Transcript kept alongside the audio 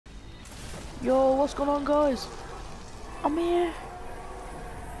Yo, what's going on, guys? I'm here.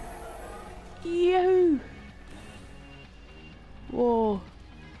 Yo. Whoa.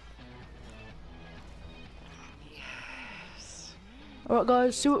 Yes. Alright,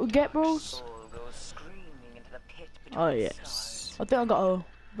 guys, see what we get, bros? Soul goes screaming into the pit between Oh, the yes. stars. I think I got a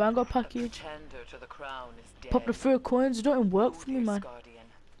Vanguard The package. pretender to the crown is dead. Pop the 3 coins. It don't even work for me, Odyr's man. guardian,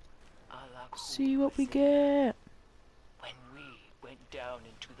 Alak See what we Hul get. When we went down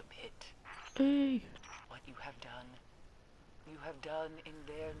into the pit, Hey. what you have done in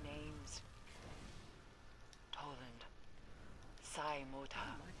their names. Toland, Saimota,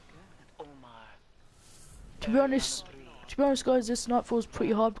 Omar. To be honest, guys, this NightFall is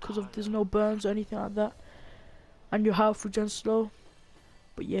pretty hard because of there's no burns or anything like that, and your health regens slow.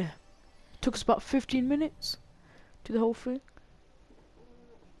 But yeah, it took us about 15 minutes to do the whole thing.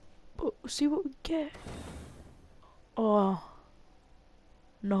 But we'll see what we get. Oh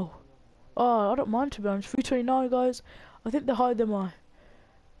no. Oh, I don't mind, to be honest. 329, guys. I think they're higher than my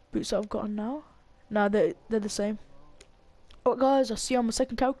boots that I've gotten now. Nah, they're the same. Alright, guys, I'll see you on my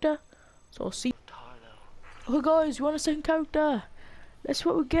second character. So I'll see. Okay, guys, you want a second character? That's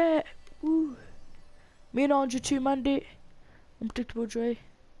what we get. Woo. Me and Andre 2 manned it. Unpredictable Dre.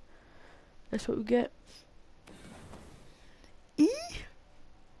 That's what we get.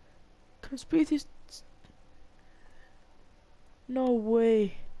 Conspiracy. No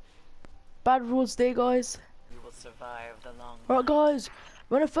way. Bad rules day, guys. You will survive the long Alright, guys,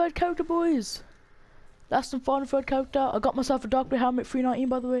 we're on a third character, boys. Last and final third character. I got myself a Dark Blade helmet, 319,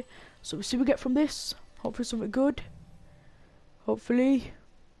 by the way. So we'll see what we get from this. Hopefully something good. Hopefully.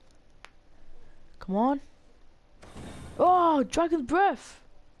 Come on. Oh, Dragon's Breath.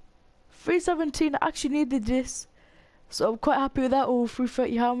 317. I actually needed this. So I'm quite happy with that. Oh,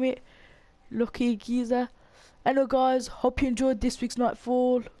 330 helmet. Lucky geezer. Anyway, guys, hope you enjoyed this week's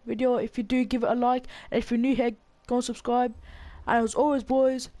NightFall video. If you do, give it a like. And if you're new here, go and subscribe. And as always,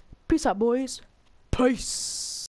 boys, peace out, boys. Peace.